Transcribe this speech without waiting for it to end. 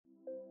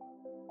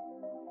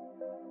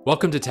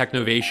Welcome to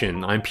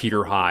Technovation. I'm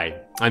Peter High.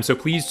 I'm so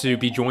pleased to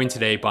be joined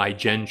today by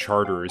Jen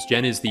Charters.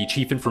 Jen is the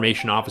Chief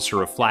Information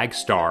Officer of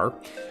Flagstar.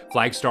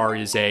 Flagstar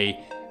is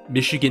a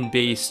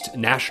Michigan-based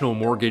national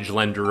mortgage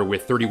lender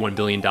with $31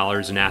 billion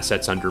in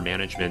assets under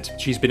management.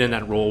 She's been in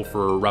that role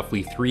for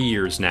roughly 3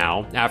 years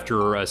now,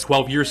 after a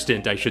 12-year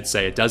stint, I should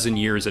say, a dozen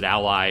years at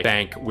Ally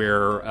Bank,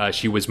 where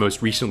she was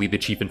most recently the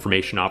Chief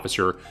Information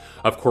Officer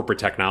of Corporate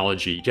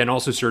Technology. Jen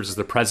also serves as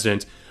the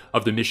president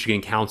of the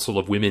Michigan Council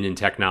of Women in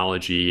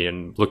Technology,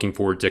 and looking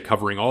forward to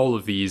covering all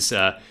of these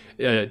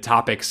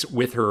topics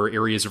with her,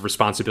 areas of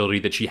responsibility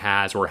that she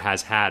has or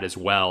has had as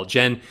well.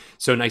 Jen,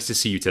 so nice to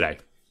see you today.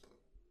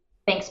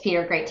 Thanks,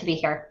 Peter. Great to be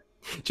here.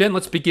 Jen,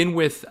 let's begin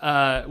with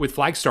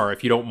Flagstar,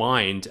 if you don't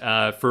mind.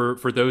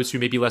 For those who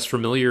may be less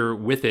familiar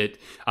with it,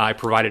 I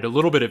provided a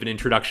little bit of an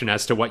introduction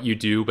as to what you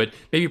do, but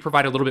maybe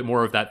provide a little bit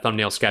more of that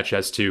thumbnail sketch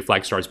as to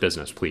Flagstar's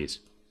business, please.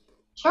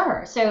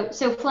 Sure. So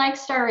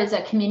Flagstar is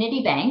a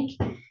community bank,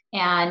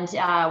 and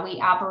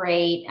we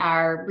operate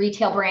our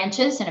retail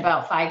branches in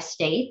about 5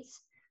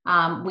 states.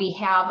 We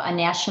have a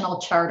national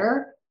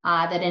charter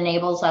that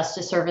enables us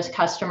to service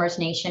customers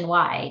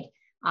nationwide.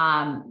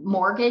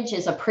 Mortgage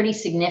is a pretty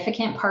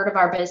significant part of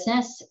our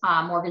business,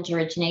 mortgage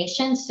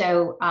origination.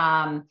 So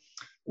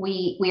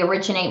we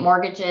originate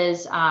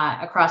mortgages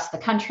across the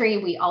country.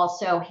 We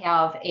also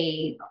have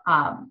a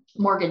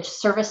mortgage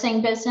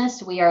servicing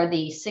business. We are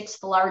the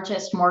 6th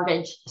largest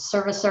mortgage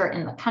servicer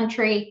in the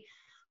country,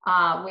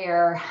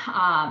 where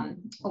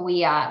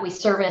we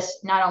service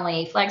not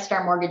only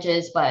Flagstar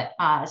mortgages, but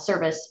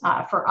service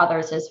for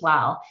others as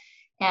well.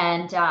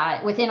 And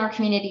within our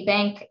community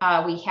bank,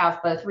 we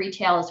have both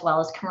retail as well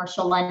as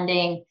commercial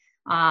lending.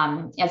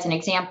 As an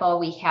example,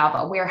 we have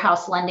a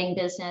warehouse lending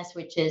business,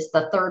 which is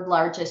the 3rd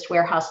largest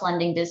warehouse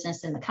lending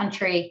business in the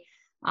country.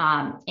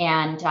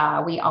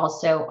 And we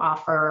also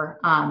offer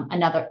a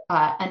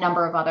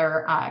number of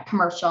other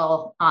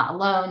commercial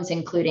loans,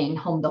 including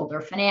home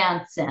builder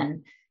finance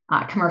and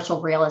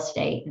commercial real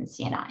estate and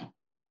C&I.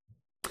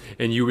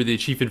 And you were the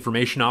Chief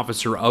Information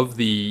Officer of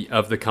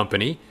the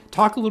company.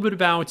 Talk a little bit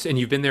about, and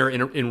you've been there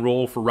in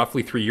role for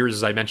roughly 3 years,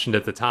 as I mentioned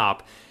at the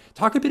top.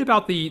 Talk a bit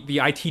about the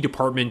IT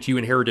department you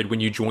inherited when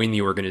you joined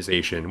the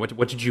organization.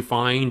 What did you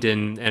find?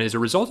 And as a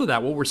result of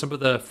that, what were some of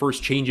the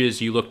first changes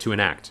you looked to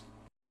enact?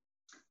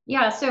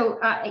 Yeah, so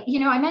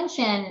I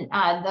mentioned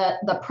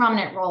the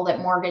prominent role that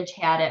mortgage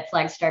had at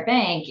Flagstar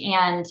Bank,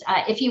 and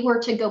if you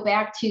were to go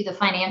back to the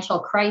financial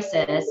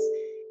crisis,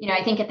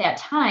 I think at that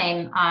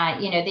time,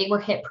 they were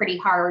hit pretty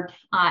hard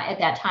at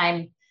that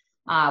time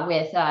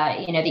with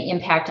the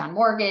impact on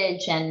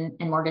mortgage and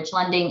mortgage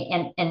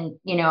lending, and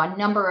a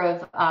number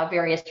of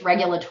various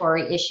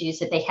regulatory issues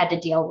that they had to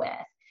deal with.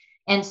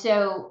 And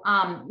so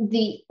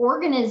the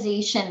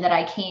organization that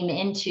I came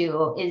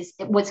into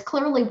was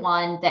clearly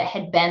one that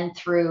had been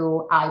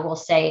through, I will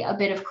say, a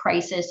bit of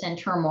crisis and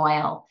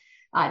turmoil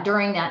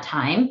during that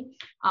time.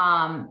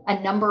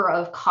 A number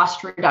of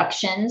cost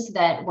reductions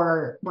that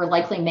were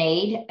likely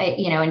made,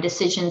 and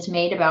decisions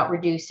made about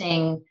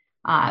reducing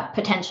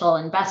potential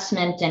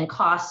investment and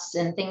costs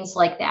and things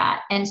like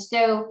that. And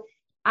so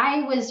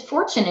I was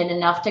fortunate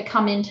enough to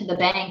come into the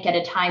bank at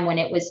a time when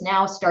it was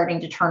now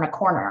starting to turn a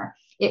corner.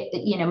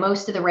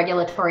 Most of the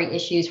regulatory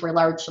issues were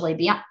largely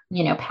beyond,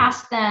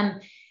 past them.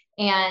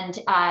 And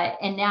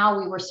now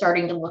we were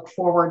starting to look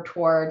forward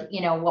toward,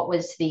 what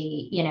was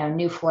the,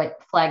 new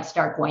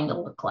Flagstar going to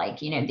look like,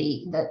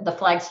 the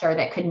Flagstar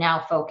that could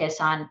now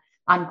focus on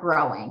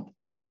growing.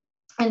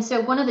 And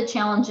so one of the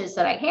challenges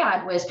that I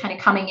had was kind of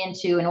coming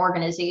into an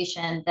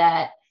organization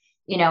that,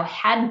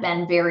 had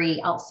been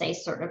very, I'll say,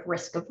 sort of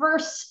risk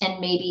averse, and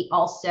maybe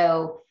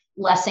also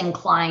less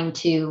inclined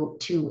to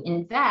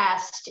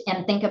invest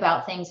and think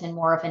about things in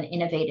more of an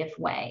innovative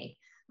way.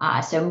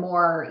 So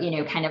more,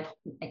 kind of,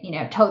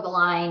 toe the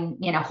line,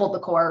 hold the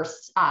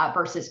course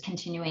versus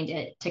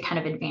continuing to kind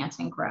of advance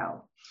and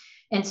grow.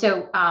 And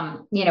so,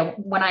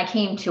 when I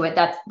came to it,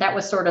 that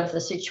was sort of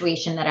the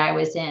situation that I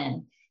was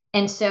in.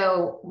 And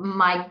so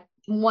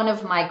one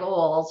of my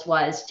goals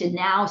was to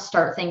now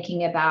start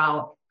thinking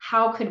about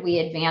how could we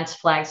advance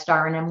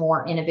Flagstar in a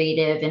more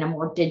innovative, in a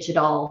more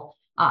digital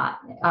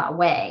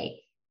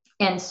way.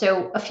 And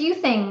so a few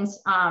things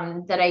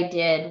that I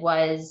did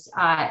was,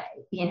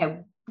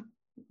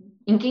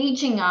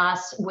 engaging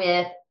us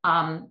with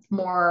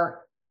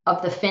more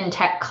of the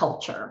fintech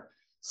culture.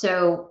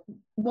 So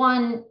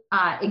one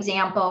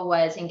example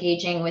was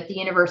engaging with the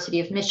University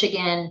of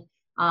Michigan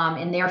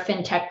in their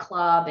fintech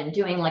club and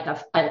doing like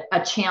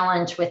a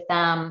challenge with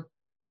them.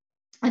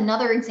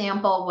 Another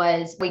example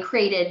was we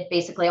created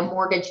basically a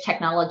mortgage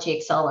technology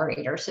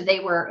accelerator. So they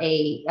were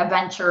a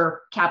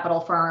venture capital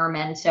firm,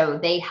 and so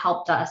they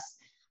helped us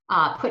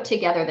put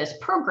together this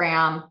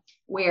program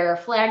where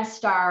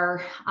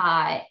Flagstar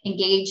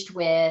engaged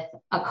with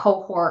a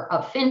cohort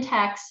of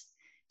fintechs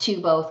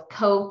to both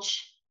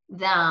coach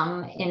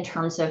them in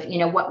terms of,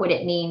 what would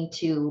it mean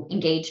to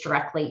engage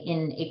directly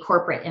in a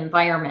corporate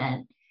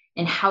environment,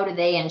 and how do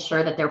they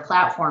ensure that their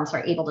platforms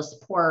are able to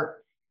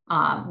support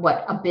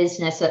what a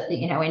business,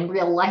 in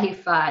real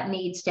life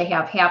needs to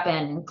have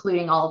happen,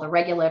 including all the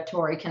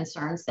regulatory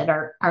concerns that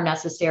are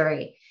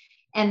necessary.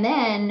 And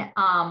then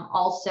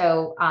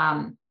also,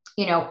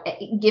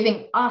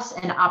 giving us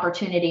an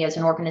opportunity as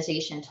an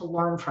organization to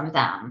learn from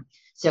them.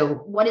 So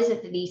what is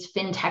it that these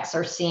fintechs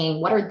are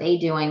seeing? What are they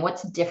doing?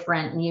 What's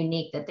different and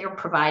unique that they're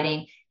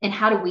providing? And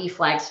how do we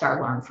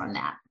Flagstar learn from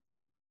that?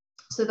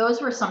 So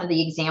those were some of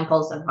the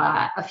examples of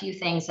a few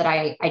things that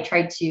I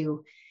tried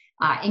to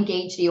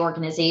engage the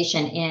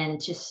organization in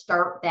to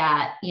start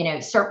that,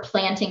 start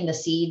planting the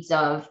seeds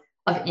of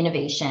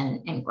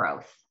innovation and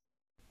growth.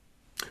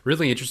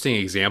 Really interesting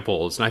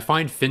examples. And I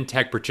find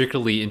fintech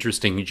particularly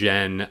interesting,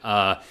 Jen,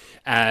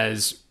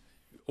 as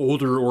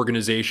older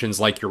organizations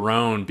like your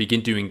own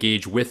begin to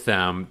engage with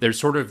them. There's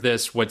sort of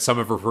this, what some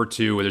have referred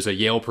to, there's a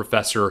Yale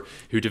professor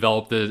who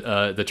developed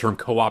the term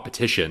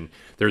co-opetition.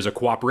 There's a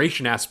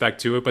cooperation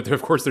aspect to it, but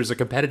of course there's a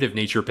competitive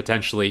nature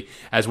potentially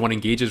as one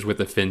engages with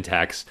the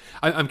fintechs.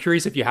 I'm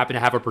curious if you happen to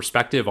have a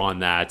perspective on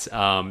that.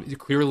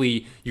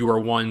 Clearly, you are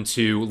one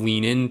to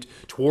lean in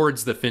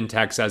towards the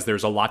fintechs as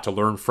there's a lot to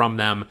learn from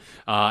them,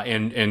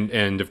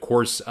 and of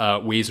course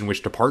ways in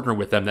which to partner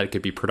with them that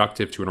could be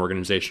productive to an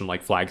organization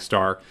like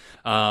Flagstar.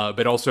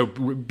 But also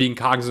being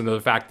cognizant of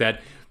the fact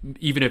that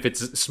even if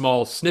it's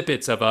small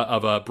snippets of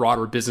a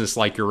broader business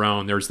like your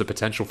own, there's the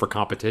potential for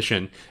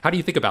competition. How do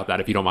you think about that,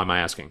 if you don't mind my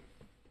asking?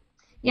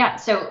 Yeah,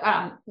 so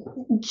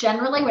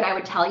generally what I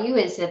would tell you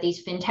is that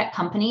these fintech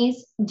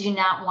companies do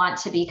not want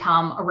to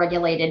become a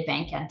regulated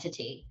bank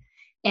entity.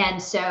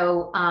 And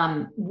so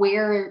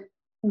where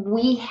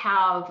we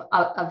have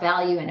a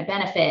value and a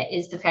benefit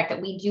is the fact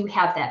that we do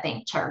have that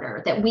bank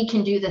charter, that we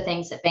can do the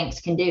things that banks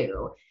can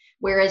do.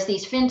 Whereas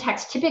these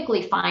fintechs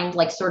typically find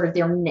like sort of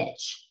their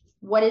niche.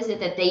 What is it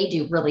that they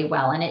do really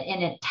well? And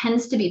it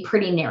tends to be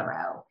pretty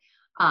narrow,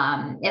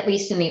 at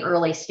least in the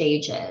early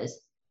stages.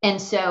 And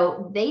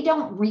so they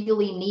don't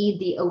really need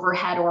the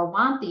overhead or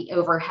want the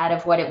overhead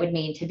of what it would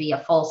mean to be a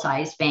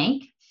full-size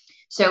bank.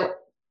 So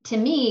to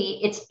me,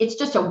 it's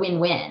just a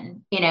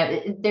win-win.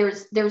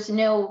 There's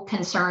no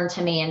concern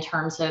to me in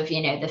terms of,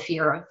 the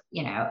fear of,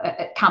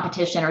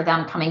 competition or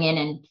them coming in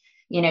and,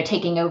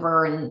 taking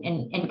over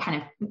and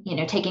kind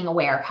of, taking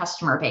away our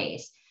customer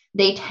base.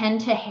 They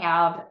tend to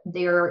have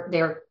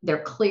their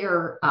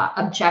clear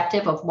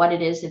objective of what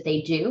it is that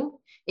they do.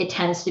 It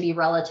tends to be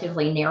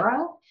relatively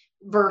narrow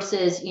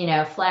versus,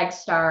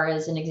 Flagstar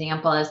as an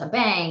example, as a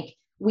bank,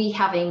 we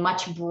have a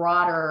much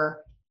broader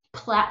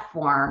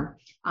platform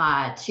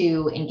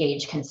to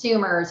engage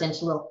consumers and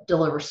to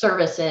deliver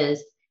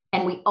services.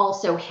 And we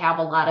also have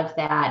a lot of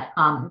that,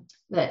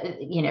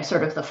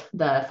 sort of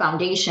the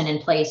foundation in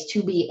place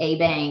to be a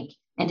bank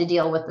and to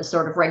deal with the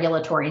sort of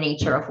regulatory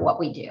nature of what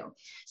we do.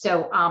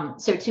 So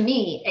to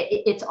me,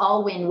 it's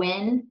all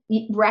win-win.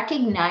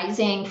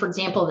 Recognizing, for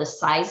example, the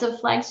size of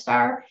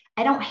Flagstar,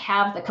 I don't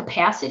have the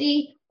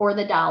capacity or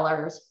the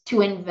dollars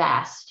to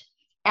invest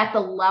at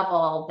the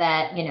level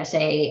that,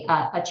 say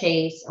a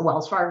Chase, a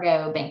Wells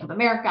Fargo, Bank of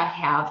America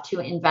have to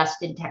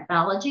invest in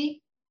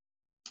technology.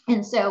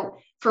 And so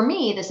for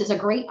me, this is a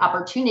great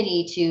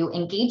opportunity to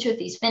engage with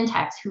these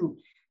fintechs who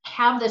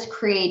have this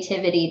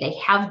creativity. They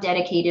have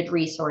dedicated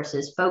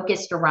resources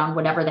focused around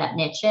whatever that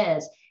niche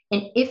is.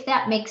 And if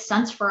that makes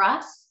sense for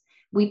us,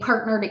 we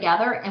partner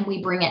together and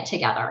we bring it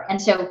together.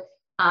 And so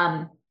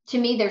to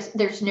me,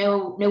 there's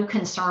no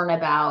concern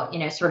about,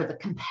 sort of the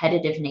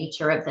competitive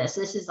nature of this.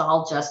 This is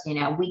all just,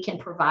 we can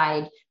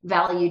provide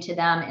value to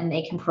them and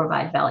they can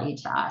provide value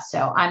to us.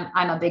 So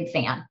I'm a big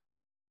fan.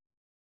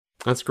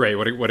 That's great.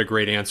 What a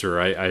great answer.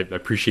 I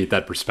appreciate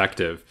that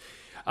perspective.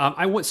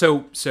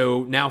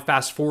 So now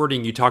fast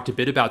forwarding, you talked a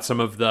bit about some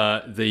of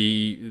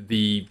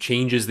the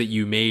changes that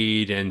you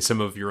made and some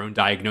of your own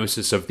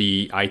diagnosis of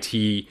the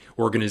IT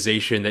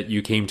organization that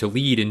you came to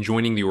lead in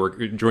joining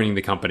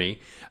the company.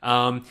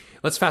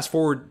 Let's fast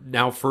forward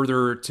now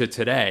further to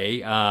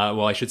today.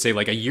 Well, I should say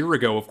like a year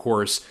ago, of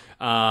course.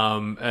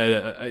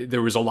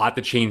 There was a lot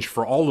that changed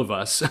for all of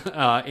us,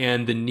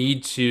 and the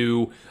need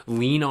to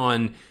lean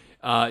on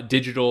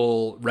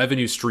digital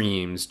revenue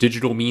streams,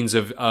 digital means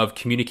of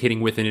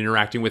communicating with and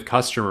interacting with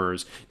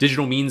customers,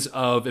 digital means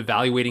of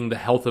evaluating the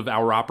health of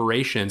our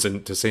operations,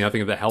 and to say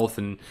nothing of the health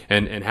and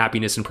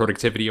happiness and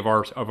productivity of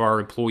our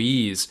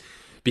employees,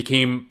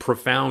 became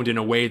profound in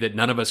a way that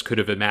none of us could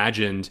have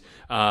imagined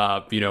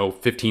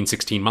 15,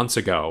 16 months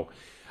ago.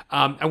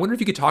 I wonder if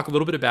you could talk a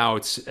little bit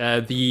about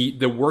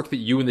the work that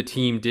you and the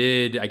team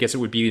did. I guess it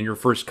would be in your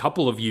first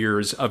couple of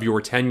years of your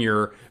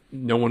tenure.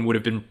 No one would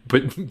have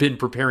been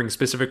preparing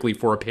specifically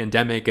for a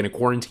pandemic and a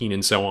quarantine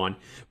and so on.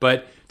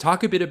 But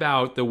talk a bit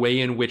about the way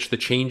in which the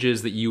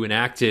changes that you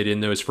enacted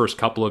in those first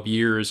couple of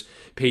years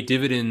paid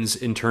dividends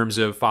in terms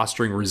of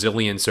fostering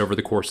resilience over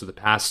the course of the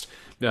past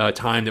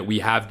time that we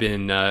have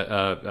been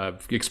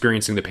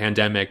experiencing the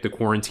pandemic, the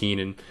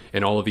quarantine,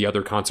 and all of the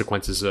other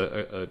consequences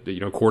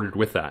accorded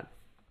with that.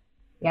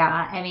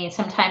 Yeah, I mean,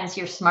 sometimes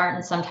you're smart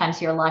and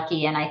sometimes you're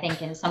lucky. And I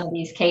think in some of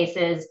these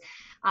cases,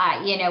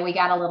 we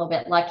got a little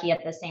bit lucky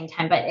at the same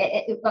time. But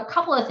a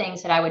couple of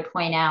things that I would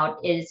point out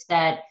is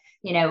that,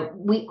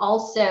 We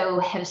also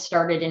have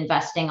started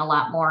investing a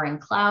lot more in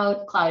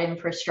cloud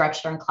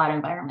infrastructure and cloud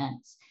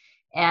environments.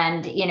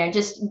 And,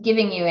 just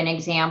giving you an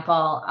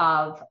example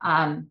of,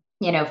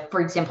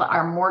 for example,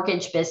 our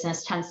mortgage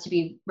business tends to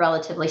be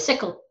relatively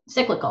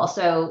cyclical.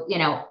 So,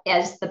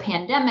 as the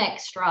pandemic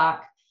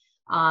struck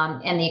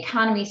and the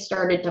economy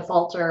started to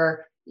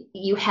falter,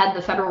 you had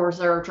the Federal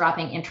Reserve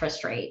dropping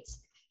interest rates.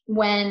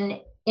 When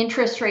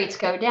interest rates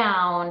go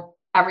down,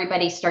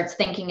 everybody starts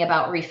thinking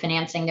about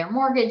refinancing their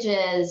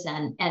mortgages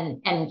and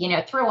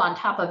throw on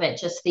top of it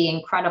just the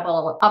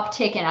incredible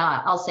uptick in,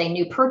 I'll say,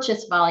 new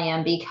purchase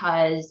volume,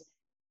 because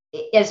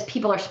as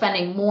people are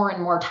spending more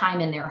and more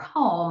time in their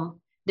home,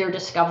 they're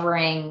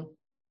discovering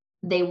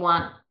they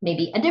want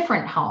maybe a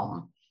different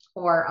home,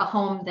 or a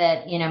home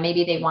that,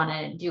 maybe they want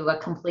to do a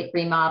complete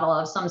remodel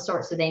of some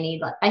sort. So they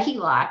need a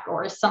HELOC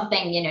or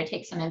something,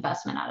 take some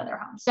investment out of their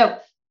home. So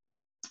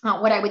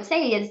what I would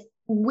say is,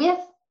 with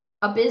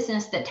a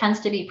business that tends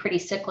to be pretty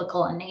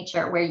cyclical in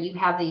nature, where you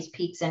have these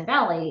peaks and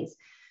valleys,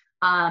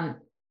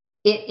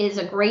 it is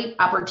a great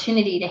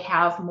opportunity to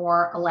have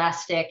more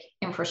elastic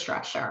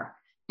infrastructure.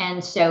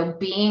 And so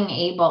being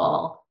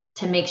able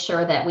to make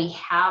sure that we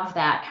have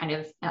that kind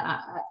of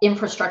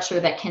infrastructure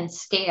that can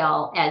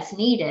scale as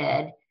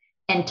needed,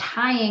 and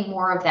tying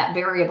more of that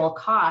variable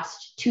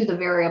cost to the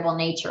variable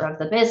nature of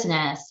the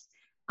business,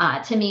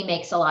 to me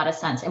makes a lot of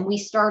sense. And we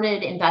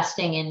started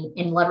investing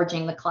in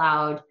leveraging the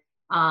cloud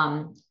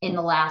in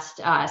the last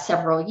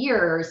several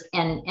years.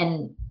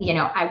 And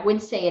I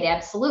would say it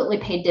absolutely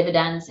paid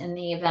dividends in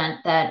the event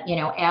that,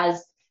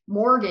 as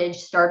mortgage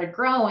started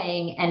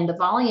growing and the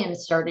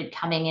volumes started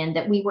coming in,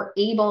 that we were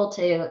able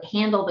to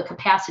handle the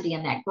capacity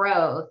and that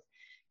growth,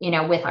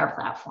 with our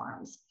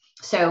platforms.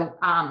 So,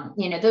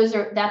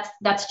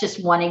 that's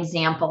just one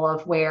example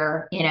of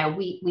where,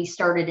 we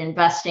started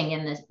investing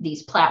in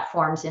these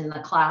platforms in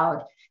the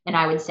cloud. And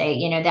I would say,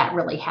 that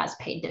really has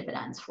paid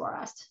dividends for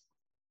us.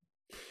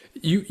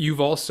 You've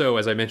also,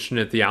 as I mentioned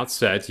at the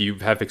outset, you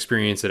have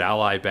experience at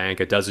Ally Bank,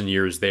 a dozen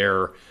years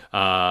there,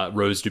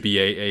 rose to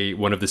be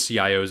one of the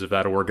CIOs of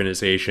that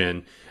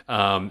organization,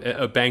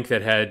 a bank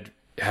that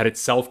had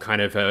itself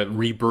kind of a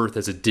rebirth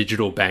as a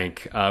digital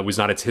bank, was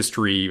not its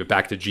history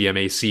back to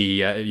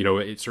GMAC,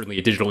 it's certainly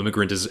a digital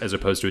immigrant as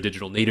opposed to a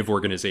digital native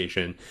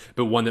organization,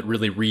 but one that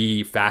really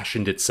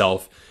refashioned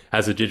itself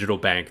as a digital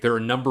bank. There are a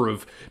number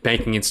of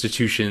banking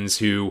institutions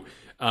who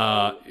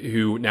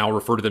now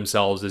refer to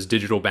themselves as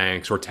digital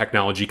banks or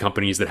technology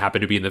companies that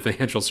happen to be in the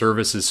financial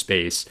services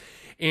space.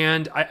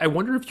 And I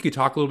wonder if you could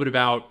talk a little bit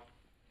about,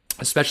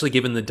 especially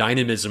given the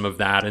dynamism of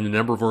that and the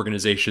number of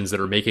organizations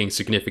that are making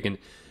significant,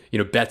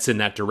 bets in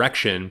that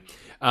direction.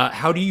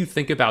 How do you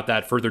think about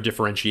that further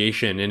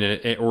differentiation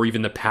or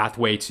even the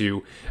pathway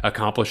to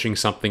accomplishing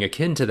something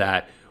akin to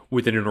that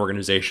within an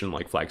organization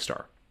like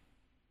Flagstar?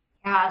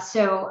 Yeah,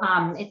 so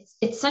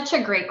it's such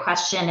a great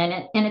question,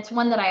 and it's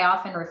one that I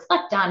often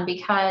reflect on,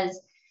 because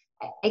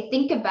I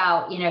think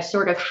about,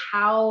 sort of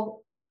how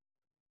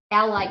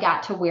Ally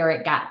got to where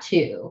it got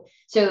to.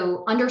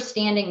 So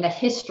understanding the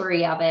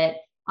history of it,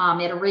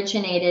 it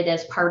originated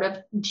as part of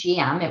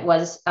GM. It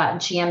was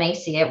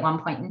GMAC at one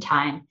point in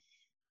time.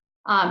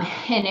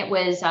 And it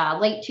was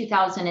late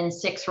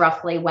 2006,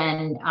 roughly,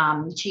 when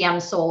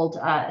GM sold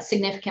a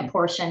significant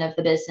portion of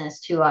the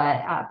business to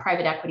a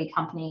private equity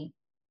company.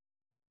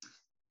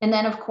 And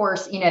then, of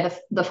course,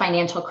 the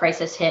financial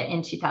crisis hit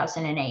in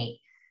 2008.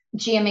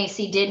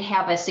 GMAC did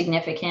have a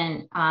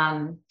significant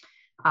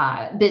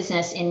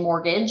business in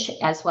mortgage,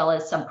 as well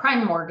as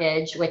subprime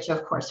mortgage, which,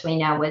 of course, we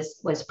know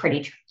was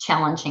pretty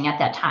challenging at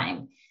that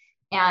time.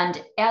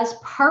 And as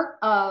part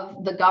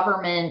of the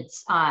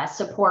government's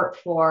support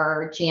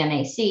for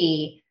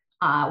GMAC,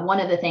 one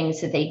of the things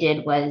that they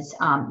did was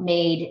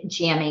made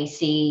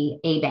GMAC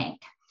a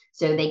bank.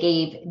 So they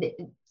gave,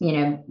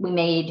 we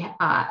made,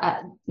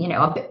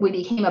 we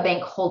became a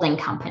bank holding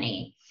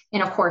company.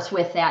 And of course,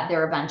 with that,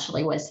 there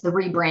eventually was the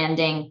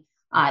rebranding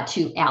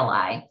to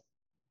Ally.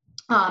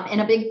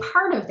 And a big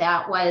part of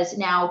that was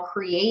now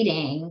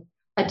creating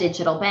a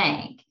digital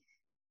bank.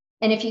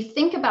 And if you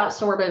think about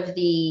sort of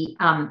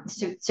this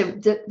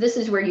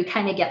is where you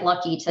kind of get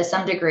lucky to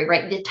some degree,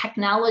 right? The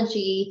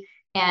technology,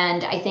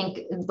 and I think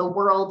the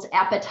world's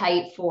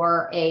appetite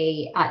for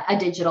a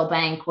digital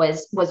bank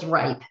was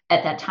ripe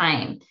at that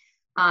time.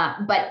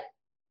 But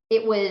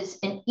it was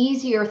an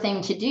easier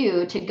thing to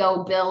do to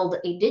go build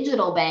a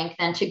digital bank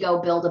than to go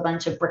build a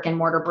bunch of brick and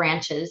mortar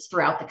branches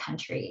throughout the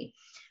country,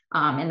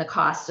 and the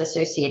costs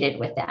associated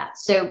with that.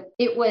 So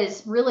it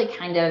was really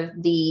kind of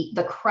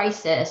the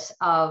crisis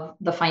of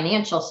the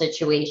financial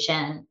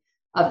situation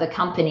of the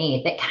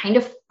company that kind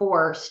of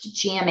forced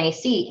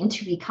GMAC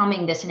into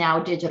becoming this now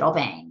digital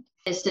bank.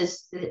 This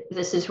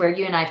is where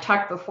you and I have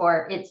talked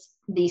before. It's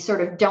the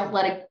sort of don't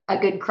let a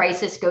good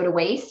crisis go to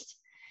waste,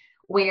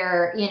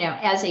 where,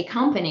 as a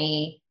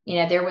company,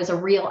 there was a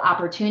real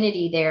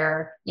opportunity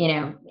there,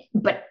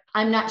 but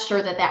I'm not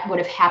sure that would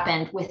have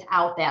happened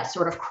without that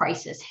sort of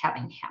crisis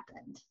having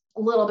happened.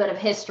 a little bit of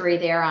history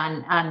there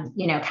on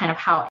kind of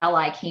how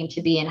Ally came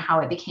to be and how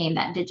it became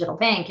that digital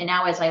bank. And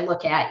now as I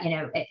look at,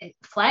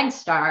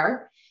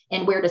 Flagstar,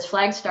 and where does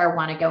Flagstar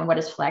want to go and what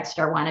does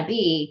Flagstar want to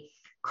be,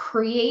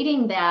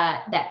 creating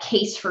that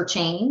case for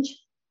change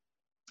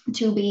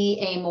to be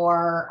a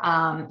more,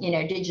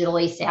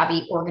 digitally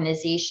savvy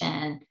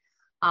organization,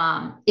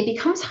 it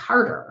becomes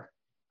harder.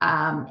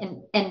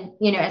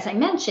 As I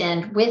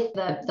mentioned, with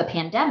the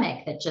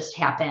pandemic that just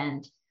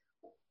happened,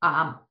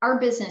 our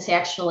business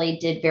actually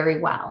did very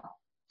well,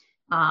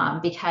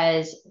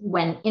 because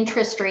when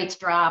interest rates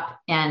drop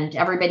and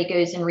everybody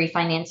goes and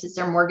refinances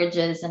their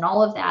mortgages and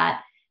all of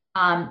that,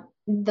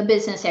 the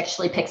business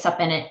actually picks up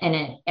and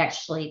it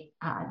actually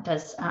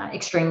does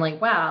extremely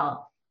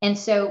well. And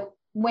so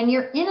when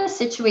you're in a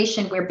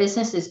situation where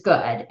business is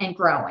good and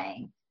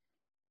growing,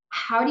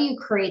 how do you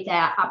create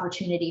that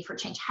opportunity for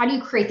change? How do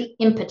you create the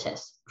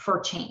impetus for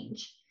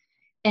change?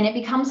 And it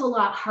becomes a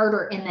lot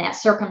harder in that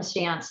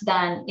circumstance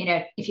than,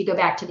 if you go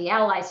back to the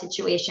Ally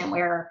situation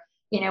where,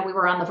 we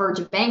were on the verge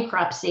of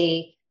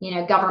bankruptcy,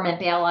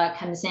 government bailout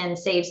comes in,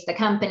 saves the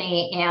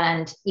company,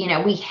 and,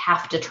 we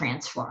have to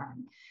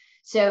transform.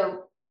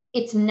 So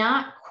it's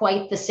not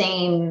quite the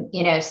same,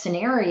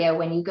 scenario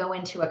when you go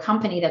into a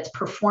company that's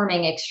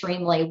performing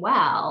extremely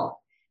well.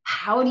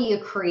 How do you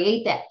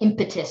create that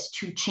impetus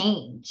to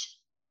change?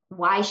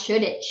 Why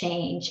should it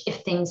change if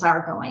things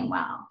are going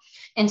well?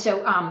 And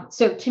so,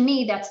 so to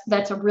me,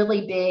 that's a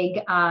really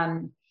big,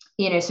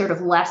 sort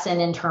of lesson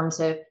in terms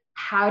of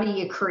how do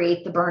you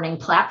create the burning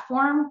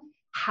platform?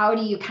 How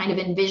do you kind of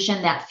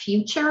envision that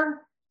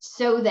future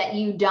so that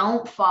you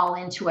don't fall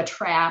into a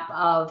trap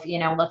of,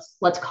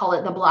 let's call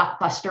it the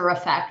Blockbuster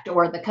effect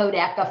or the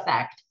Kodak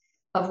effect,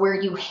 of where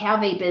you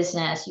have a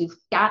business, you've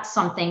got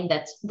something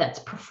that's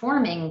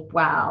performing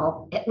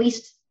well, at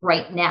least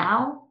right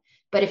now.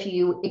 But if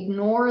you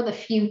ignore the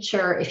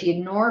future, if you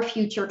ignore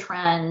future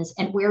trends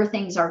and where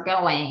things are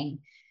going,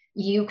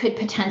 you could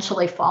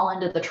potentially fall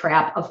into the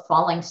trap of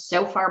falling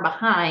so far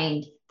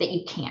behind that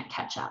you can't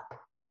catch up.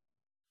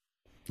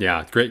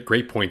 Yeah,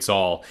 great points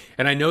all.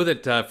 And I know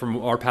that from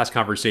our past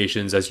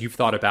conversations, as you've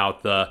thought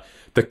about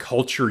the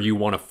culture you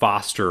want to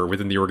foster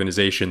within the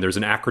organization, there's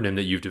an acronym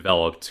that you've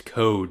developed,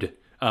 CODE,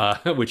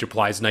 which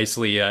applies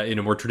nicely in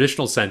a more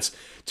traditional sense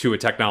to a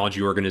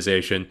technology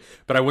organization.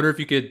 But I wonder if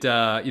you could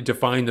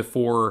define the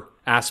 4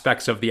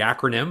 aspects of the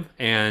acronym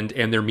and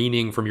their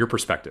meaning from your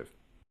perspective.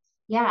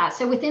 Yeah.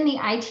 So within the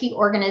IT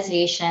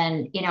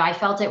organization, I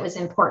felt it was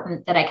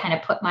important that I kind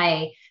of put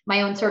my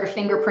own sort of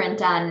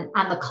fingerprint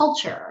on the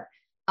culture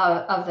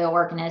of the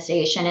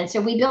organization. And so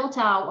we built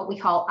out what we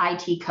call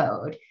IT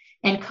Code.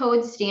 And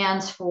CODE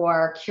stands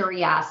for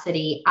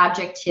curiosity,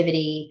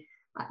 objectivity,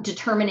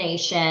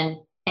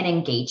 determination, and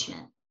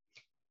engagement.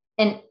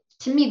 And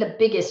to me, the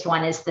biggest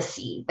one is the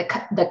C,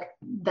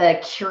 the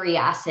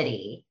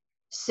curiosity.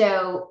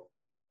 So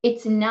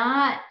it's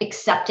not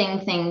accepting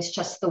things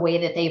just the way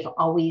that they've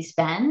always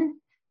been,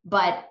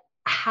 but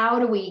how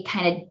do we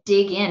kind of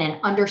dig in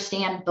and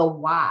understand the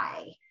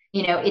why?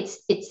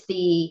 It's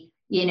the,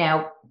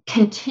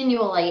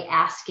 continually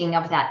asking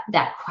of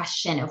that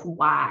question of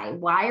why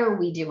are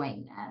we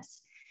doing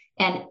this?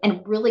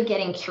 And really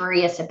getting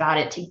curious about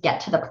it to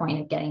get to the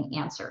point of getting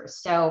answers.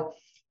 So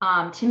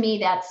to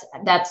me,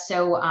 that's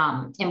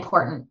so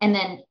important. And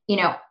then,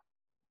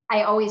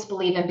 I always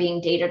believe in being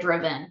data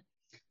driven.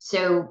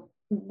 So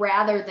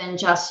rather than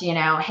just,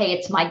 hey,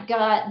 it's my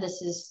gut,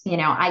 this is,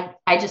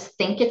 I just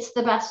think it's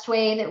the best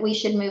way that we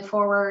should move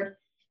forward.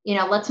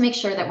 Let's make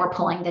sure that we're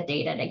pulling the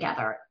data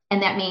together.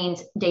 And that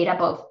means data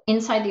both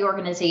inside the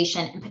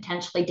organization and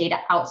potentially data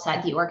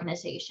outside the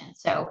organization.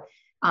 So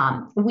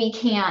we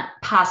can't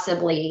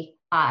possibly,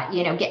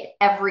 get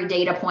every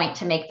data point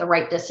to make the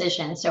right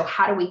decision. So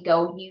how do we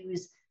go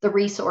use the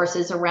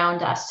resources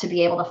around us to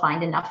be able to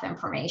find enough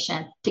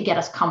information to get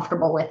us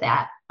comfortable with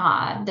that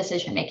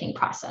decision-making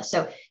process?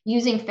 So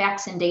using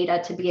facts and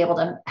data to be able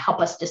to help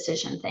us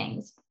decision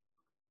things.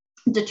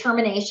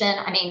 Determination,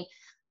 I mean,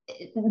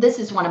 this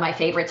is one of my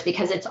favorites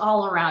because it's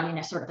all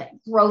around, sort of a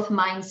growth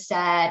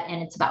mindset,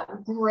 and it's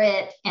about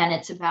grit, and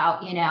it's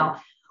about,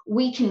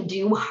 we can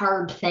do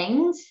hard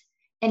things.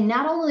 And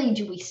not only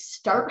do we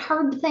start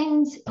hard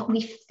things, but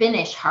we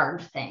finish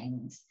hard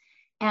things.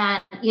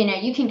 And,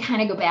 you can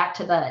kind of go back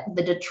to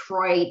the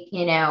Detroit,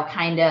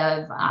 kind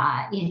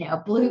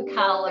of, blue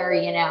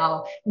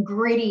collar,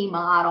 gritty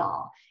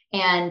model.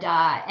 And,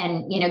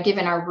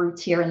 given our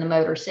roots here in the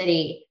Motor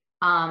City,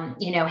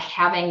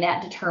 having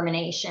that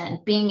determination,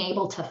 being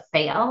able to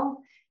fail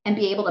and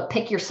be able to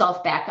pick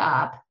yourself back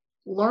up,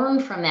 learn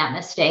from that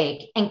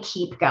mistake and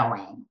keep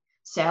going.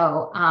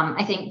 So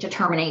I think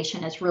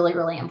determination is really,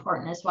 really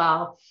important as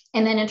well.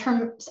 And then in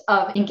terms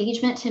of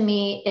engagement, to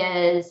me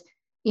is,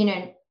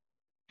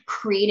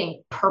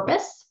 creating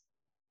purpose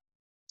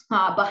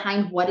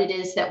behind what it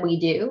is that we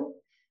do.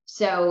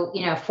 So,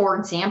 for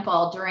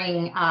example,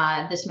 during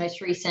this most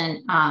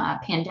recent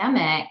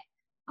pandemic,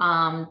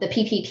 the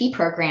PPP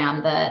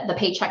program, the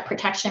Paycheck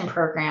Protection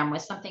Program,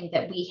 was something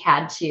that we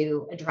had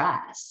to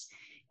address.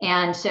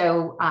 And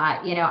so,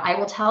 I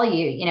will tell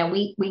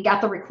you, we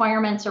got the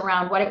requirements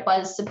around what it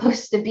was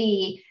supposed to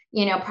be,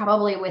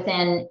 probably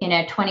within,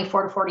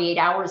 24 to 48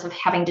 hours of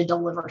having to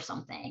deliver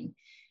something.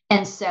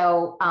 And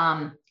so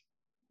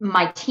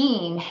my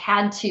team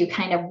had to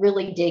kind of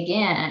really dig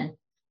in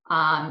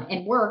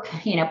and work,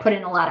 put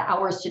in a lot of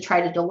hours to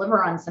try to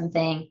deliver on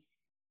something.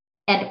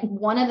 And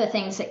one of the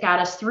things that got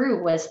us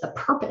through was the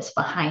purpose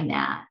behind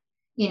that.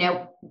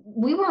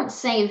 We weren't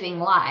saving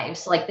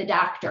lives like the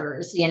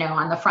doctors,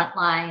 on the front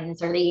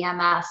lines or the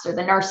EMS or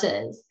the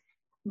nurses,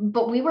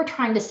 but we were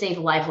trying to save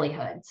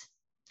livelihoods.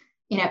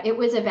 It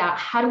was about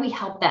how do we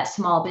help that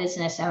small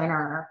business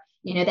owner,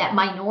 that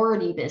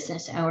minority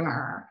business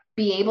owner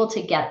be able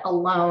to get a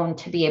loan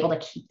to be able to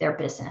keep their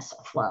business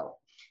afloat.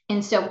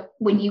 And so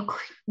when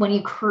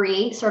you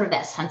create sort of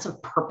that sense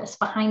of purpose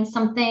behind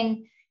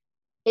something,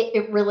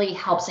 it really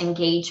helps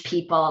engage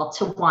people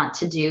to want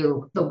to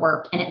do the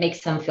work, and it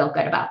makes them feel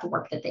good about the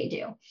work that they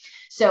do.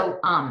 So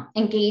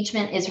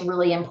engagement is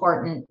really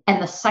important.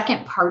 And the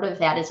second part of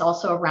that is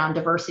also around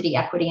diversity,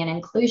 equity, and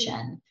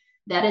inclusion.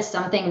 That is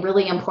something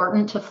really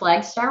important to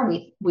Flagstar.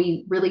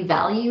 We really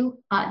value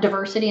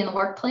diversity in the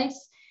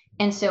workplace.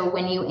 And so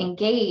when you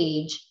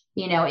engage,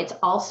 it's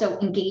also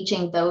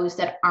engaging those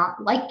that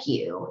aren't like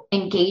you,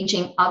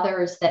 engaging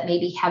others that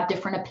maybe have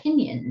different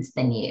opinions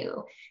than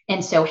you.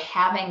 And so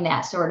having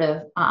that sort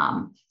of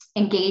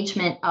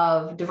engagement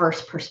of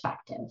diverse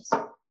perspectives.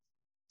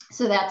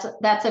 So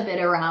that's a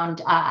bit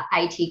around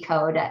IT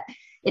code.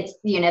 It's,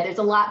 there's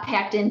a lot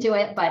packed into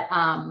it, but,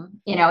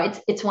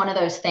 it's one of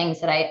those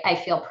things that I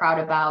feel proud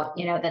about,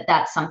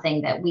 that's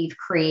something that we've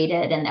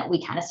created and that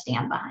we kind of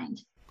stand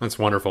behind. That's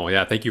wonderful.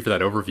 Yeah. Thank you for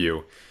that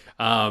overview.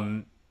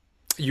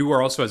 You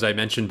are also, as I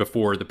mentioned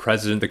before, the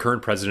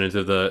current president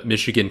of the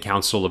Michigan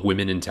Council of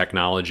Women in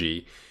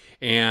Technology.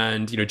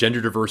 And, gender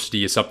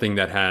diversity is something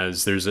that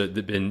there's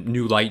been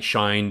new light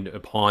shined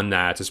upon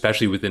that,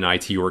 especially within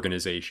IT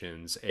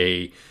organizations,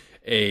 a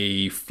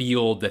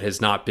field that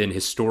has not been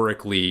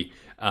historically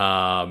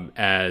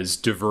as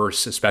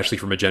diverse, especially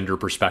from a gender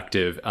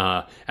perspective,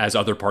 as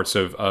other parts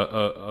of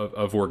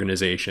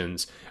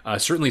organizations.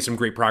 Certainly, some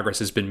great progress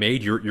has been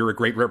made. You're a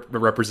great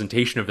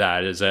representation of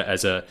that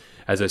as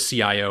a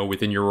CIO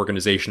within your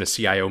organization, a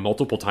CIO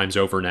multiple times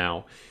over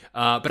now.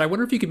 But I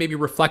wonder if you could maybe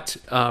reflect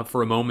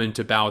for a moment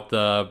about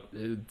the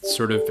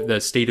sort of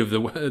the state of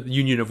the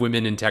Union of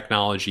Women in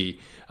Technology,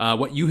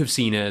 what you have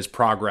seen as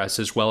progress,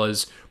 as well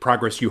as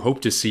progress you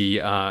hope to see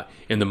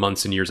in the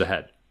months and years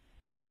ahead.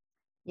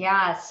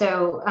 Yeah,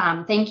 so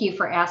thank you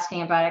for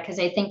asking about it, because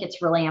I think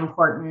it's really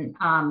important.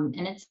 And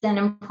it's an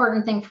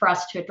important thing for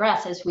us to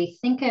address as we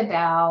think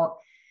about,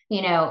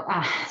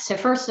 so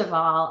first of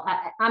all,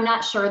 I'm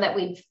not sure that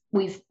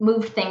we've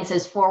moved things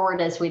as forward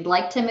as we'd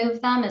like to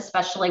move them,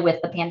 especially with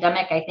the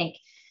pandemic. I think,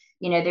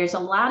 there's a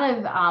lot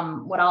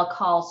of what I'll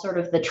call sort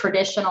of the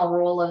traditional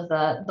role of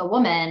the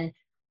woman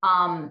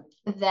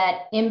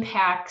that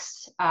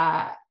impacts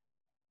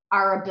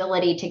our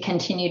ability to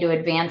continue to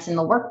advance in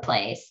the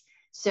workplace.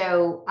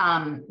 So,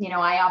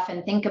 I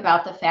often think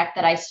about the fact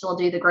that I still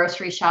do the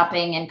grocery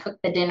shopping and cook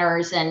the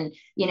dinners and,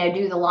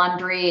 do the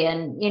laundry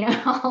and,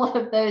 all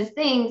of those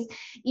things,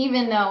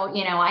 even though,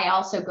 I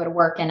also go to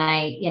work and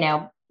I,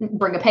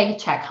 bring a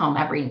paycheck home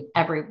every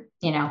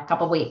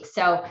couple of weeks.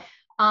 So,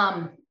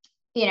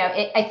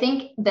 I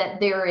think that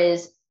there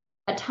is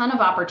a ton of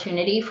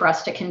opportunity for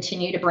us to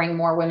continue to bring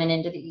more women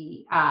into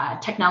the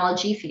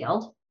technology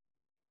field.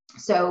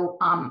 So,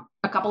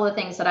 a couple of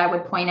things that I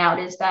would point out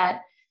is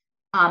that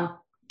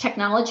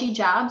technology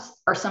jobs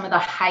are some of the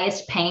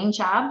highest paying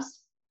jobs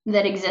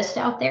that exist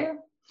out there.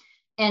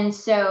 And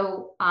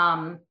so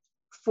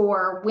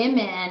for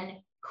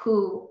women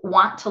who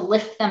want to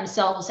lift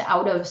themselves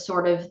out of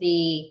sort of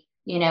the,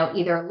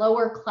 either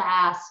lower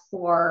class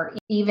or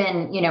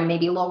even,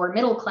 maybe lower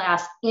middle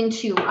class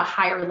into a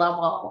higher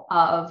level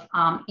of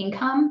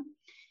income,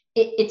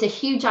 it's a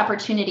huge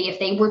opportunity if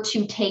they were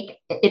to take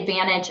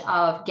advantage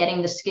of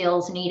getting the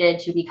skills needed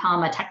to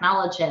become a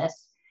technologist.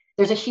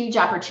 There's a huge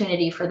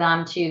opportunity for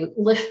them to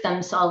lift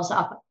themselves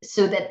up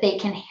so that they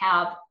can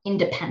have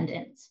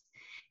independence.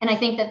 And I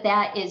think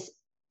that is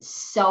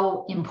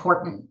so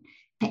important.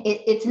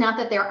 It's not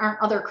that there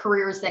aren't other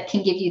careers that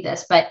can give you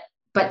this, but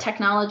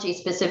technology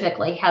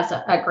specifically has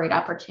a great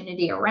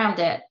opportunity around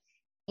it.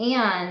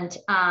 And,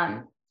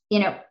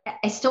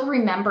 I still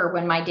remember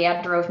when my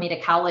dad drove me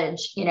to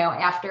college,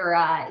 after,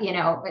 on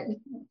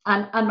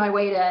my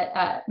way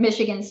to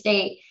Michigan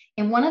State.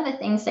 And one of the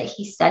things that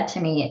he said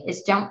to me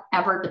is, don't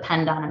ever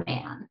depend on a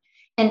man.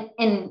 And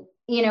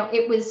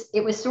it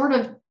was sort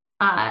of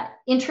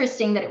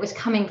interesting that it was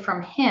coming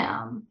from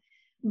him.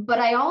 But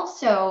I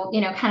also,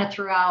 kind of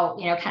throughout,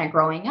 kind of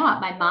growing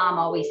up, my mom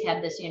always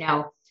had this,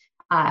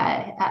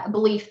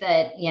 belief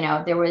that,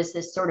 there was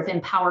this sort of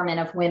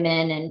empowerment of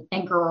women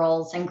and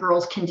girls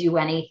can do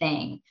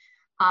anything.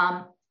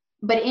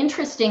 But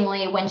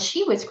interestingly, when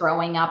she was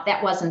growing up,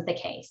 that wasn't the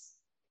case.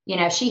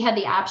 She had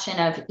the option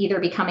of either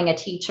becoming a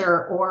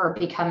teacher or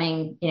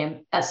becoming,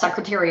 a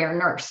secretary or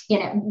nurse.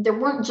 There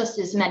weren't just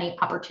as many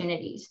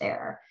opportunities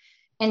there.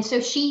 And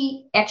so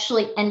she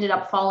actually ended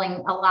up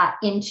falling a lot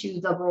into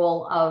the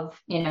role of,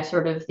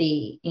 sort of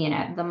the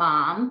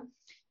mom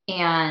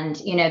and,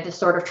 the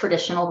sort of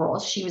traditional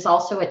roles. She was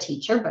also a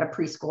teacher, but a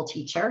preschool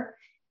teacher.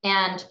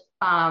 And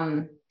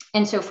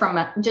so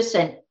from just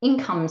an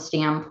income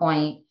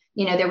standpoint,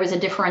 there was a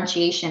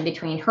differentiation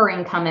between her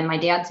income and my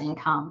dad's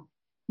income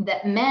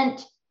that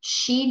meant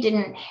she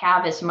didn't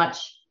have as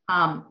much,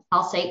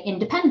 I'll say,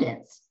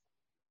 independence.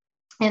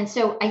 And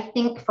so I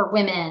think for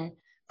women,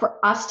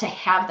 for us to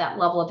have that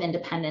level of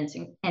independence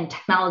and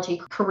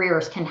technology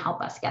careers can help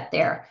us get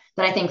there.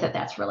 But I think that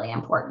that's really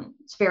important.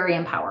 It's very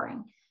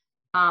empowering.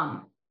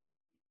 And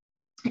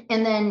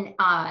then,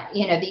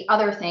 the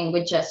other thing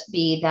would just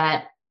be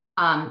that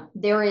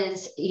there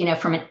is,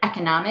 from an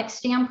economic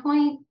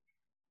standpoint,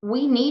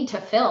 we need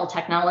to fill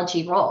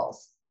technology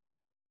roles.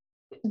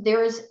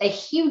 There's a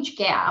huge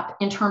gap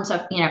in terms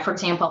of, for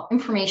example,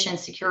 information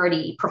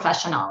security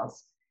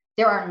professionals.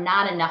 There are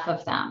not enough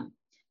of them.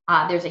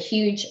 There's a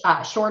huge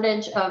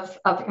shortage of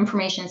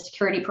information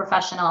security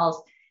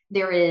professionals.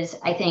 There is,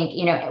 I think,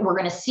 we're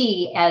going to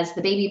see as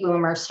the baby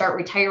boomers start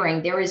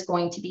retiring, there is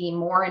going to be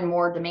more and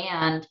more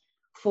demand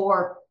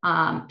for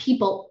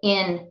people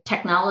in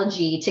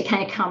technology to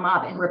kind of come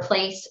up and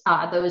replace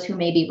those who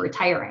may be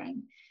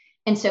retiring.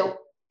 And so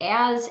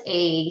as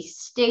a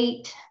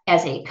state,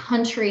 as a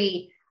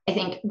country, I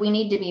think we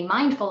need to be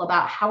mindful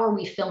about how are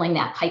we filling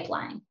that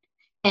pipeline.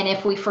 And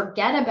if we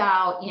forget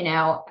about,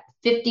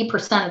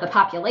 50% of the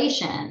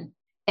population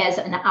as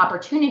an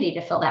opportunity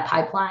to fill that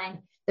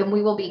pipeline, then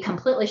we will be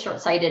completely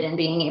short-sighted in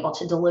being able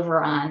to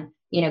deliver on,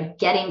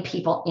 getting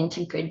people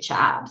into good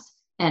jobs.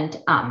 And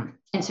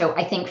so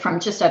I think from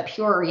just a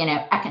pure,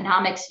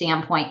 economic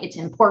standpoint, it's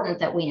important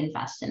that we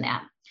invest in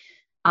that.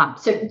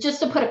 So just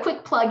to put a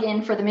quick plug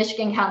in for the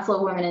Michigan Council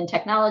of Women in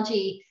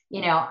Technology,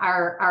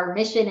 our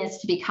mission is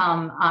to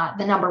become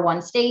the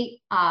 #1 state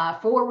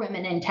for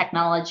women in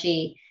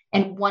technology.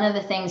 And one of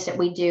the things that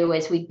we do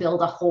is we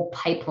build a whole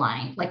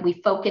pipeline, like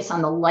we focus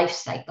on the life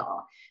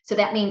cycle. So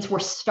that means we're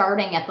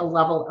starting at the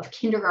level of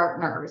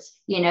kindergartners,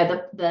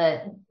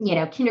 kindergarten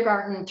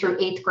through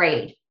 8th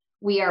grade.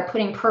 We are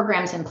putting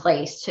programs in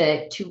place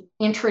to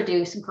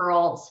introduce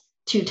girls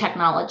to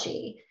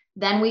technology.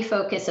 Then we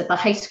focus at the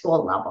high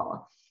school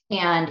level.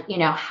 And,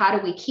 how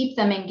do we keep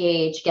them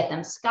engaged, get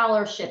them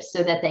scholarships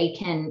so that they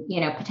can,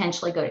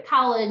 potentially go to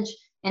college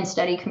and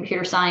study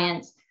computer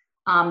science.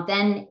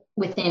 Then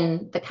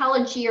within the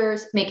college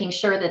years, making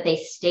sure that they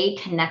stay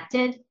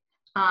connected.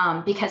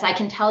 Because I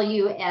can tell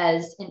you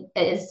as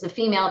the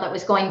female that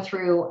was going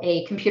through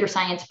a computer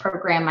science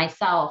program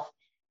myself,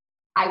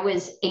 I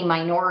was a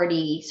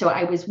minority. So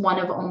I was one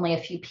of only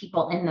a few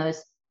people in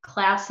those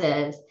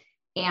classes.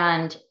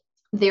 And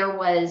there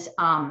was,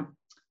 I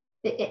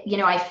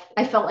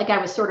felt like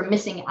I was sort of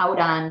missing out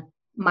on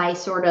my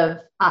sort of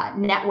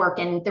network,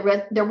 and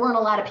there weren't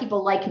a lot of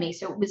people like me.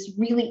 So it was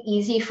really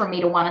easy for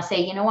me to want to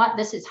say, you know what,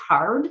 this is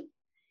hard.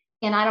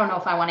 And I don't know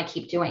if I want to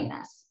keep doing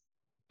this.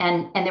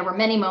 And there were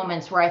many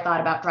moments where I thought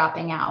about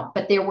dropping out,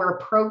 but there were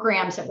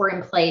programs that were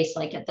in place.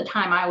 Like at the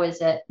time I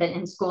was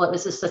in school, it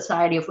was the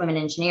Society of Women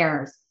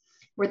Engineers,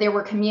 where there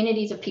were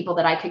communities of people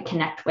that I could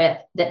connect with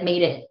that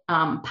made it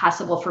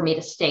possible for me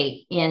to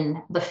stay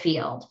in the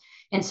field.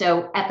 And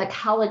so at the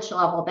college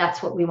level,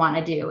 that's what we want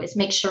to do, is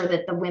make sure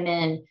that the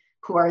women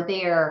who are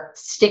there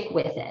stick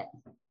with it.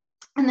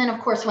 And then, of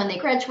course, when they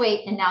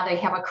graduate and now they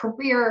have a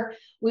career,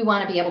 we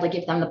want to be able to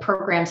give them the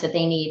programs that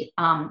they need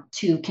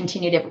to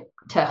continue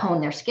to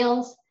hone their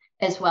skills,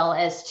 as well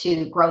as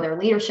to grow their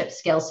leadership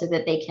skills so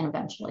that they can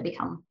eventually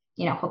become,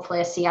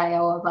 hopefully a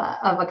CIO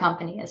of a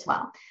company as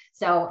well.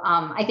 So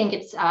I think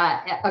it's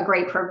a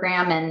great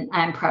program, and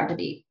I'm proud to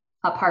be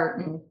a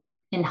part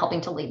in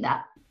helping to lead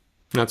that.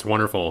 That's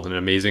wonderful and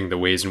amazing, the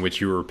ways in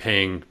which you were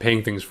paying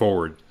things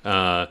forward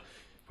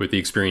with the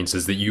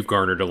experiences that you've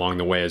garnered along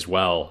the way as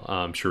well.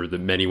 I'm sure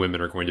that many women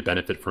are going to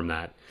benefit from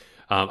that.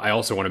 I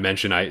also want to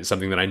mention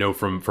something that I know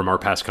from our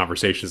past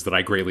conversations that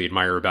I greatly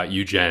admire about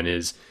you, Jen,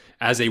 is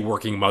as a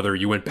working mother,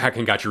 you went back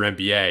and got your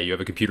MBA. You have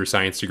a computer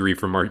science degree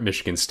from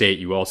Michigan State.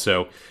 You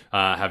also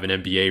have an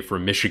MBA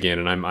from Michigan,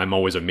 and I'm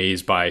always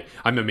amazed by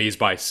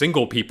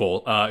single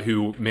people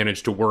who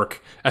manage to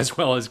work as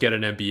well as get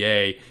an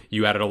MBA.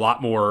 You added a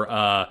lot more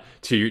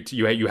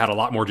you had a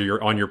lot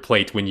more on your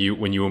plate when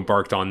you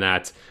embarked on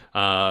that.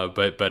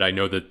 But I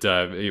know that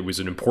it was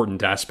an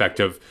important aspect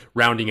of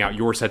rounding out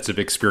your sets of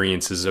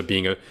experiences of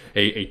being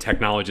a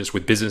technologist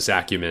with business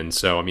acumen.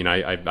 So, I mean,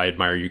 I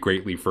admire you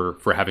greatly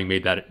for having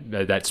made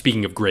that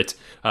speaking of grit,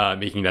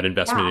 making that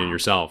investment in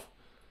yourself.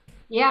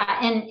 Yeah.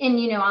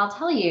 And I'll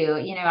tell you,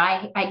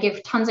 I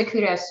give tons of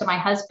kudos to my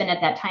husband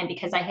at that time,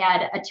 because I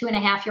had a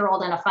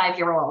 2.5-year-old and a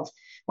 5-year-old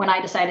when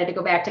I decided to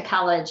go back to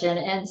college.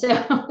 And so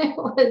it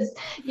was,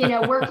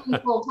 working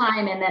full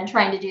time and then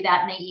trying to do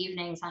that in the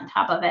evenings on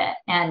top of it.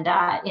 And,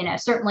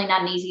 certainly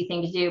not an easy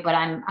thing to do, but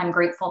I'm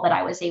grateful that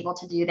I was able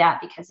to do that,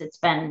 because it's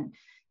been,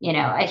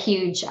 a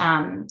huge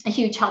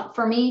help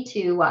for me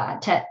to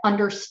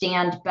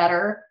understand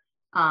better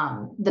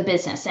the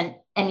business. And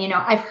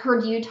I've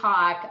heard you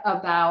talk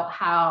about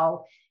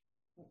how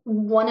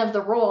one of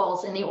the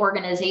roles in the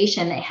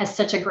organization that has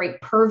such a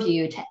great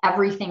purview to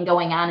everything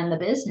going on in the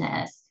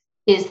business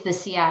is the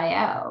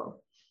CIO.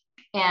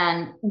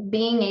 And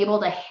being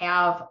able to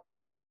have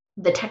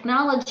the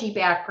technology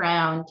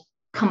background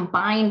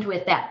combined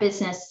with that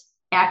business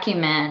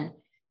acumen,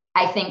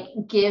 I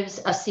think gives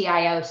a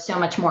CIO so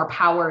much more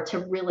power to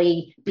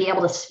really be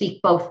able to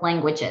speak both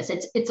languages.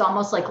 It's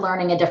almost like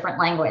learning a different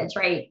language,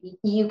 right?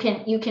 You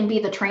can be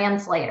the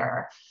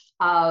translator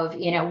of,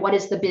 what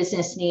is the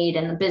business need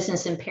and the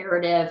business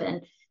imperative,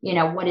 and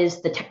what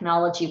is the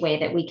technology way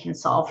that we can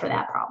solve for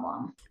that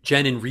problem.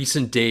 Jen, in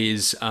recent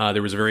days,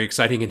 there was a very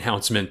exciting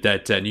announcement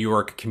that New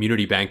York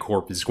Community Bank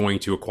Corp is going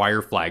to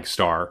acquire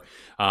Flagstar.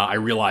 I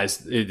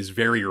realize it is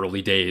very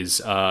early days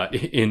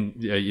in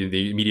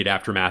the immediate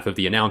aftermath of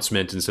the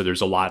announcement, and so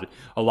there's a lot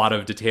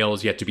of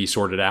details yet to be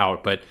sorted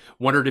out. But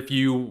wondered if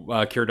you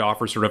care to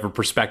offer sort of a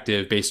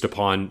perspective based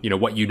upon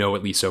what you know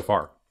at least so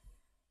far.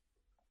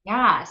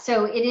 Yeah,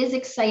 so it is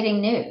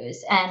exciting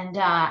news, and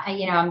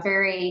I'm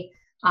very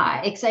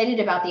excited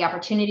about the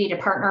opportunity to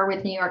partner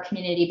with New York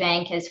Community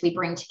Bank as we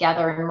bring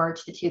together and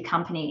merge the two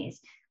companies.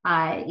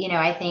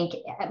 I think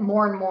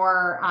more and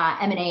more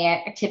M&A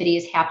activity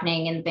is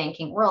happening in the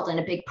banking world. And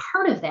a big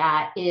part of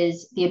that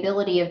is the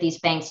ability of these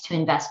banks to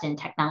invest in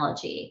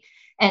technology.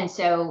 And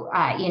so,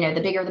 the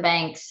bigger the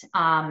banks,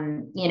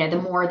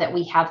 the more that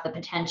we have the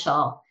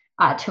potential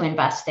to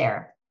invest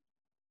there.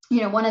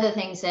 One of the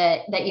things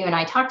that you and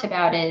I talked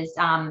about is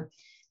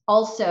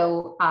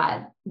also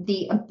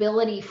the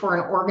ability for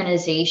an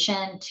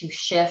organization to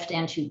shift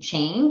and to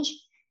change.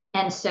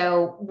 And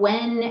so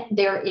when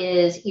there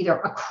is either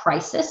a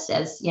crisis,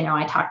 as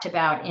I talked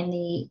about in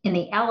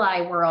the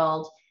ally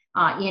world,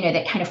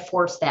 that kind of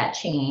force that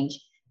change.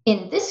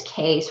 In this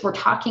case, we're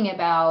talking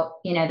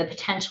about the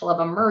potential of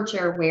a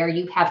merger where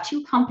you have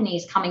two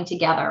companies coming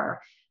together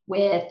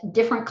with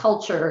different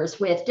cultures,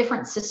 with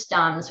different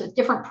systems, with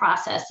different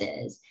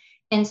processes.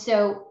 And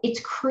so it's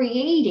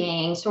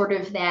creating sort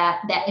of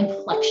that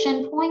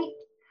inflection point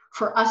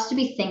for us to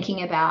be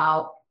thinking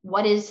about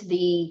what is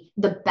the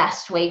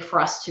best way for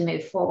us to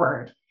move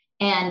forward.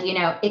 And,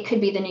 it could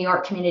be the New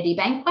York Community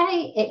Bank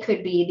way, it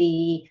could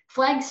be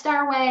the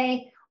Flagstar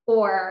way,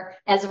 or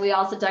as we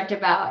also talked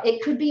about,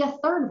 it could be a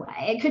third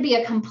way. It could be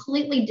a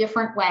completely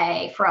different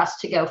way for us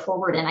to go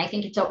forward. And I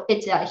think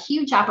it's a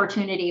huge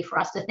opportunity for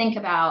us to think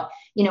about,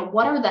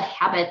 what are the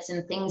habits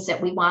and things that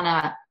we want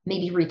to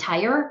maybe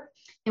retire?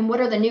 And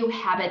what are the new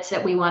habits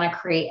that we want to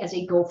create as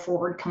a go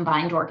forward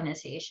combined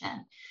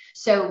organization?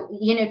 So,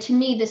 to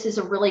me, this is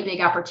a really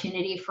big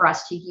opportunity for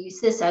us to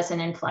use this as an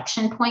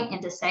inflection point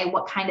and to say,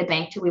 what kind of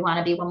bank do we want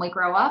to be when we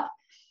grow up?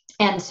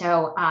 And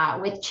so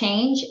with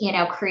change,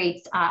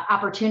 creates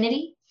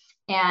opportunity.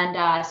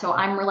 And so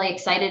I'm really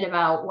excited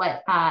about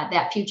what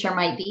that future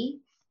might be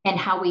and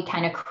how we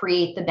kind of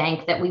create the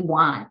bank that we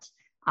want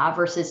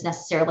versus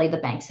necessarily the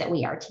banks that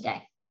we are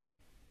today.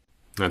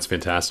 That's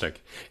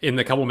fantastic. In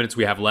the couple minutes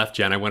we have left,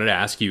 Jen, I wanted to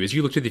ask you, as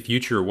you look to the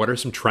future, what are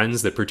some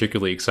trends that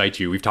particularly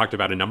excite you? We've talked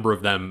about a number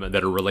of them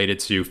that are related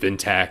to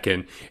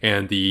fintech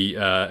and the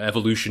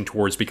evolution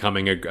towards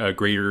becoming a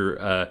greater,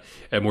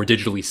 a more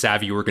digitally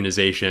savvy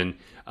organization.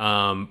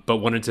 But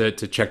wanted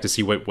to check to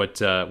see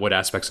what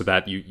aspects of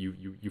that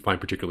you find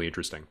particularly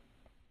interesting.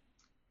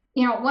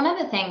 One of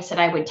the things that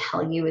I would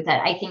tell you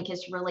that I think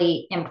is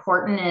really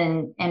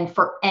important and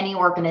for any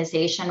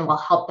organization will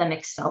help them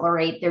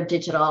accelerate their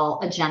digital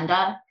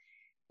agenda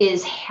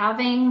is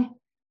having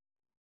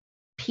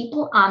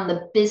people on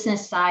the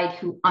business side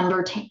who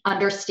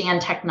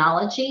understand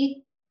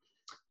technology,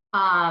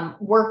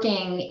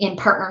 working in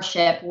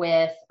partnership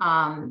with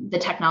the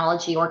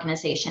technology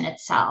organization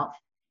itself.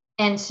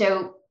 And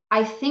so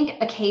I think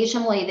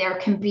occasionally there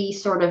can be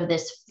sort of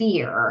this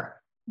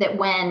fear that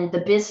when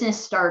the business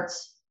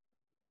starts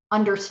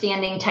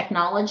understanding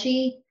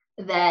technology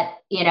that,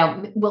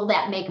 will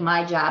that make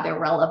my job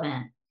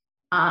irrelevant?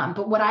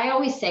 But what I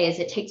always say is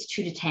it takes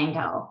two to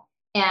tango.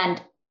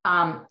 And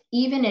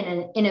even in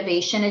an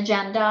innovation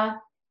agenda,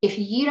 if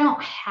you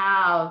don't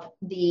have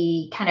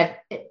the kind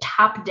of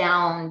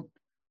top-down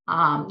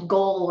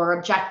goal or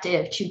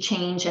objective to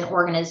change an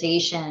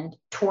organization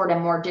toward a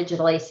more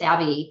digitally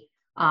savvy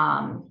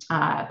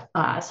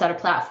set of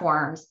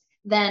platforms,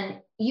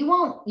 then you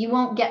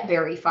won't get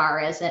very far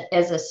as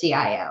a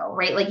CIO,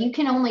 right? Like you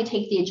can only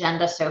take the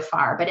agenda so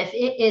far, but if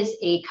it is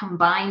a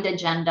combined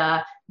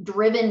agenda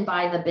driven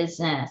by the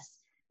business,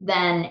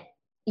 then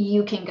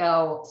you can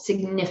go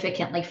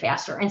significantly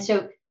faster. And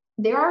so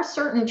there are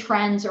certain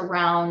trends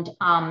around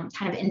kind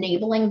of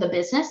enabling the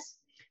business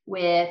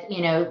with,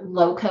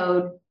 low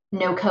code,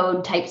 no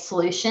code type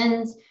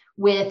solutions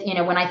with,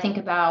 when I think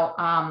about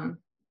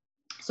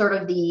sort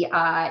of the,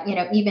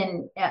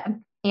 even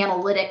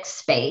analytics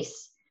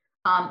space.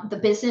 The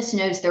business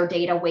knows their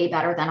data way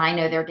better than I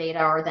know their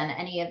data or than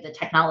any of the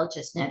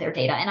technologists know their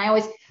data. And I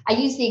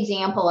use the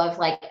example of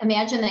like,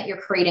 imagine that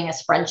you're creating a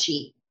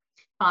spreadsheet.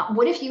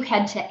 What if you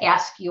had to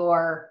ask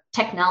your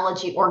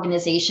technology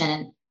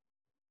organization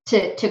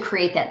to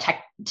create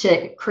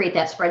to create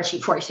that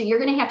spreadsheet for you. So you're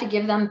going to have to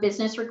give them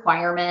business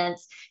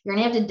requirements. You're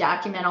going to have to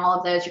document all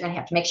of those. You're going to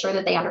have to make sure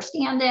that they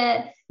understand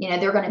it.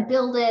 They're going to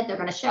build it. They're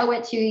going to show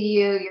it to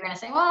you. You're going to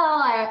say,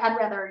 well, I'd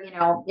rather,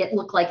 it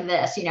look like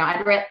this.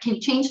 Can you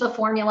change the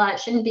formula? It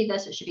shouldn't be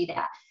this. It should be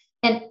that.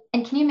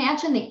 And can you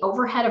imagine the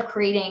overhead of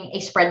creating a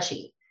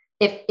spreadsheet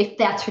if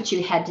that's what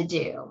you had to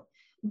do?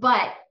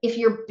 But if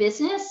your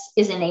business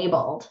is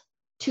enabled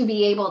to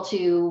be able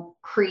to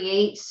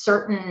create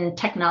certain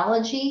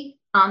technology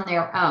on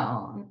their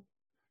own,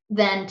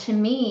 then to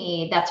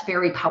me, that's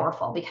very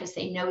powerful because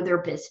they know their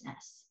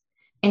business.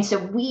 And so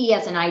we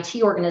as an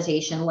IT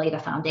organization lay the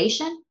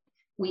foundation,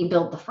 we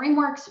build the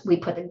frameworks, we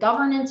put the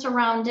governance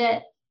around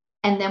it,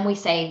 and then we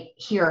say,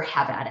 here,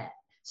 have at it.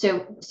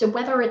 So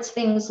whether it's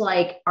things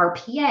like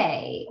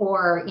RPA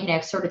or,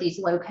 sort of these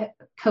low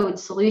code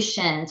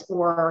solutions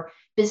or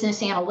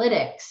business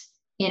analytics,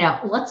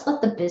 let's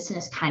let the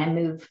business kind of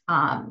move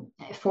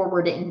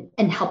forward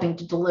in helping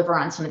to deliver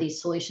on some of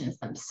these solutions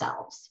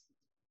themselves.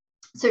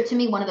 So to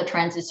me, one of the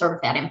trends is sort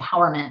of that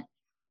empowerment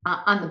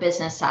on the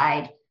business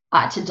side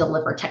to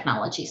deliver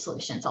technology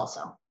solutions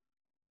also.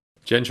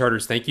 Jen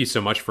Charters, thank you so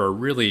much for a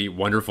really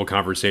wonderful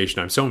conversation.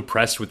 I'm so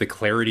impressed with the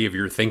clarity of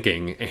your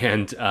thinking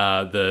and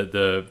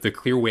the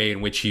clear way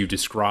in which you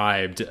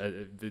described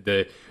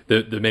the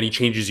many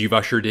changes you've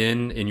ushered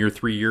in your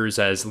 3 years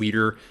as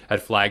leader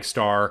at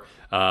Flagstar.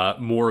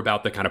 More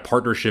about the kind of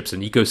partnerships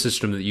and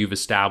ecosystem that you've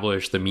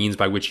established, the means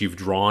by which you've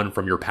drawn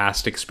from your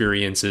past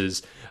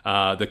experiences,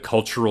 the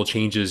cultural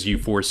changes you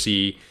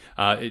foresee.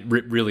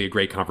 Really a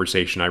great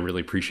conversation. I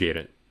really appreciate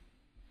it.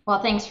 Well,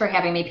 thanks for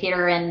having me,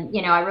 Peter. And,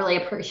 I really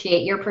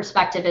appreciate your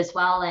perspective as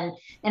well. And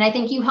I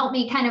think you helped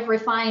me kind of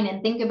refine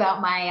and think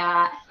about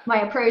my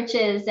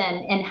approaches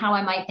and how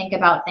I might think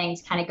about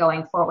things kind of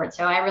going forward.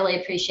 So I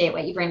really appreciate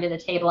what you bring to the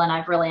table. And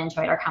I've really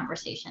enjoyed our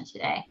conversation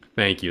today.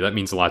 Thank you. That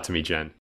means a lot to me, Jen.